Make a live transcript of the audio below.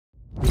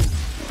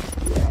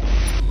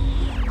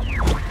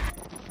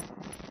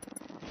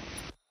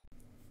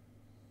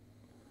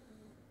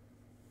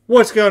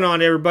What's going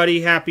on,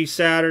 everybody? Happy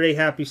Saturday,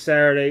 happy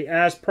Saturday.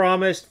 As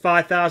promised,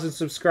 5,000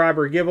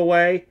 subscriber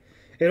giveaway.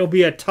 It'll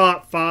be a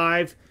top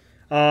 5.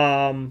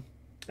 And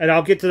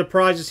I'll get to the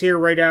prizes here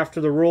right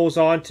after the rules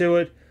onto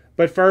it.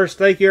 But first,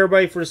 thank you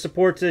everybody for the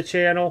support to the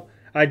channel.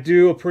 I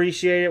do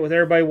appreciate it with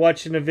everybody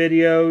watching the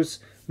videos,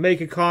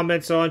 making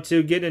comments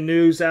onto, getting the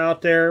news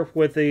out there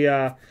with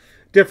the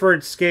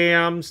different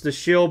scams, the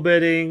shield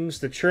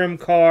biddings, the trim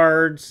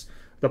cards,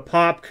 the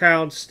pop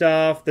count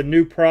stuff, the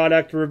new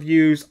product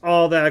reviews,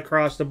 all that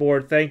across the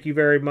board. Thank you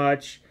very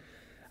much.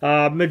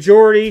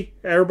 Majority,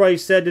 everybody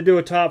said to do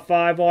a top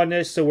 5 on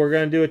this, so we're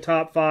going to do a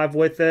top 5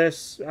 with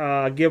this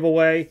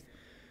giveaway.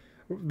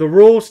 The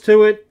rules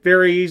to it,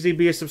 very easy.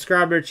 Be a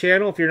subscriber to the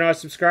channel. If you're not a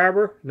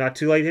subscriber, not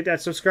too late, hit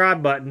that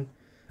subscribe button.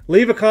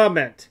 Leave a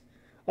comment.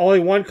 Only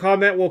one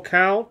comment will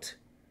count.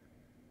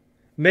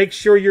 Make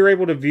sure you're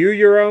able to view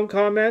your own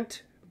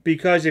comment,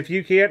 because if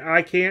you can't,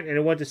 I can't, and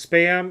it went to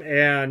spam,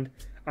 and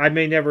I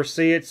may never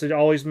see it, so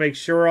always make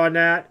sure on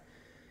that.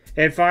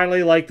 And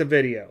finally, like the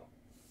video.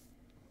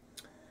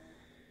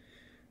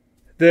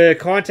 The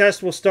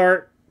contest will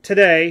start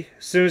today,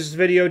 as soon as this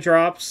video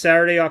drops,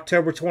 Saturday,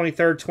 October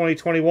 23rd,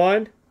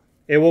 2021.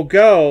 It will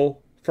go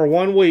for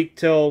 1 week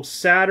till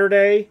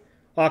Saturday,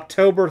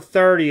 October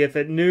 30th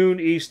at noon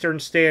Eastern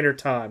Standard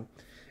Time.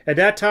 At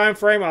that time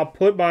frame, I'll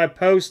put my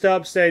post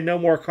up saying no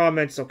more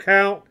comments will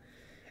count.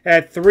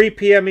 At 3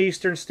 p.m.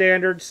 Eastern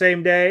Standard,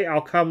 same day,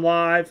 I'll come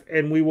live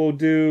and we will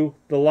do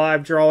the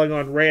live drawing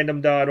on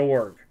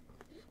random.org.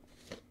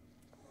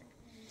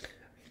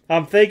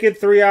 I'm thinking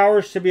 3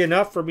 hours should be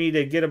enough for me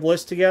to get a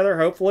list together,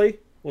 hopefully.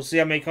 We'll see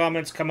how many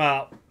comments come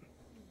out.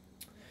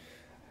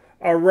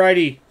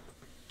 Alrighty.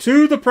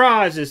 To the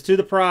prizes, to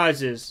the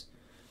prizes.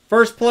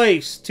 First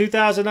place,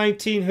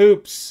 2019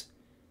 Hoops.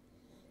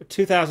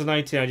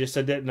 2019, I just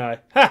said, didn't I?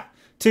 Ha!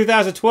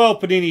 2012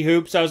 Panini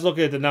Hoops, I was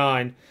looking at the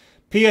 9.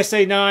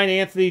 PSA 9,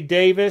 Anthony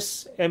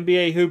Davis,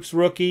 NBA Hoops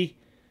rookie.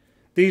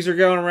 These are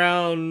going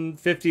around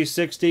 50 to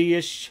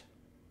 60-ish.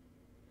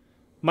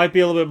 Might be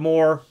a little bit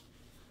more.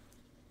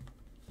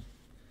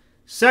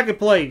 Second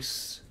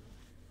place,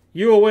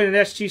 you will win an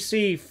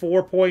SGC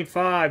 4.5,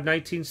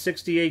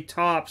 1968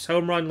 Topps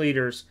Home Run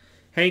Leaders.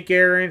 Hank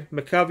Aaron,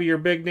 McCovey, your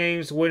big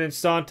names, winning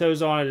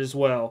Santos on it as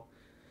well.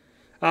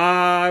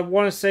 I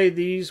want to say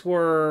these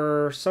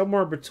were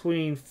somewhere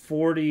between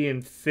 40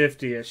 and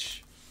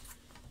 50-ish.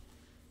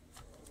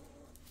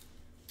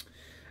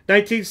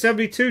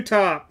 1972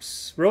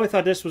 Topps. Really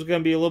thought this was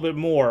going to be a little bit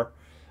more.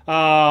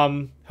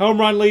 Home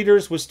Run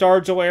Leaders with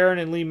Stargell Aaron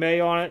and Lee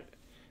May on it.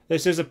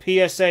 This is a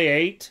PSA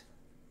 8.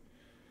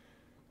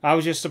 I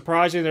was just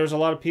surprising there was a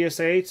lot of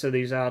PSA 8s of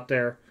these out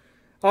there.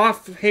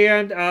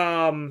 Offhand,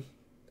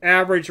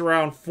 average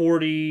around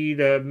 40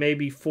 to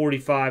maybe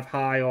 45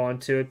 high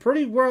onto it.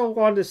 Pretty well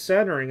on the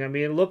centering. I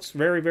mean, it looks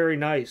very, very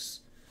nice.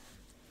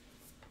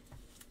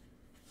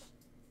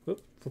 Oop,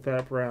 flip that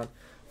up around.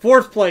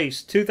 Fourth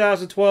place,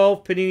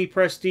 2012 Panini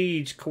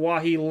Prestige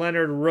Kawhi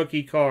Leonard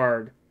rookie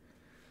card.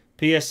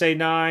 PSA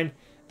 9.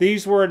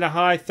 These were in the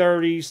high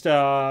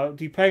 30s.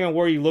 Depending on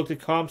where you looked at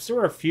comps, there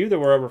were a few that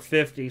were over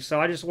 50. So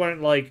I just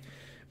went like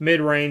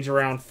mid-range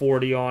around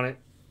 40 on it.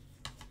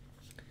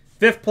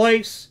 Fifth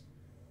place,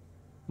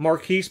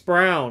 Marquise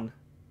Brown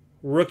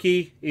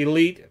rookie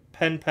elite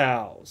pen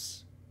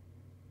pals.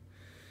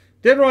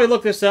 Didn't really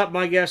look this up.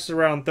 My guess is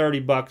around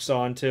 30 bucks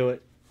onto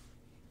it.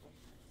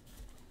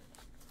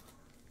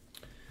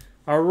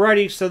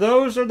 Alrighty, so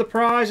those are the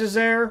prizes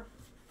there.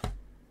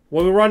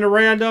 When we run the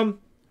random,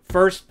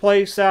 first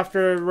place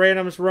after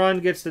random's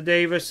run gets the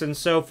Davis and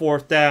so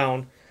forth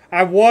down.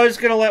 I was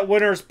going to let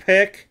winners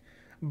pick,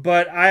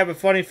 but I have a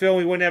funny feeling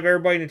we wouldn't have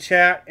everybody in the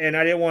chat, and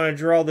I didn't want to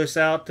draw this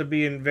out to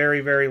being very,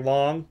 very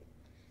long.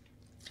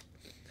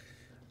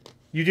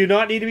 You do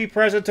not need to be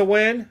present to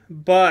win,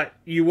 but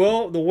you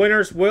will. The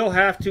winners will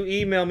have to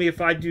email me if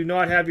I do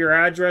not have your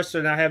address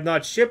and I have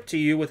not shipped to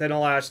you within the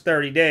last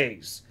 30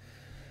 days.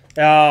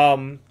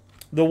 The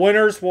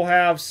winners will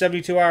have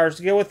 72 hours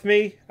to get with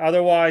me.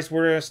 Otherwise,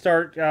 we're going to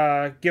start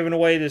giving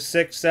away the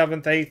 6th,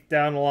 7th, 8th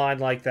down the line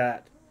like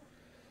that.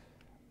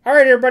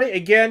 Alright, everybody.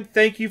 Again,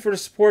 thank you for the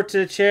support to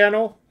the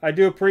channel. I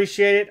do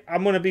appreciate it.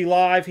 I'm going to be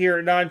live here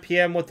at 9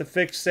 p.m. with the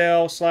fixed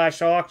sale /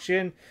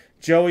 auction.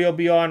 Joey will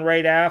be on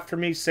right after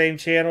me. Same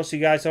channel, so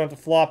you guys don't have to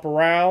flop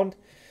around.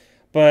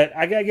 But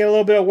I got to get a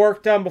little bit of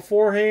work done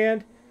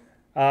beforehand.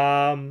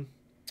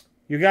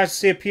 You guys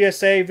see a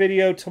PSA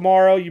video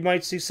tomorrow. You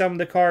might see some of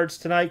the cards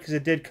tonight because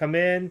it did come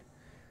in.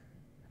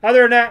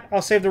 Other than that,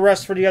 I'll save the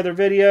rest for the other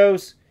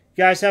videos.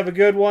 You guys have a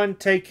good one.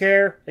 Take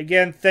care.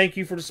 Again, thank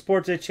you for the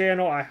support to the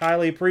channel. I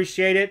highly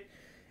appreciate it.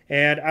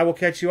 And I will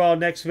catch you all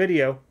next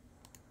video.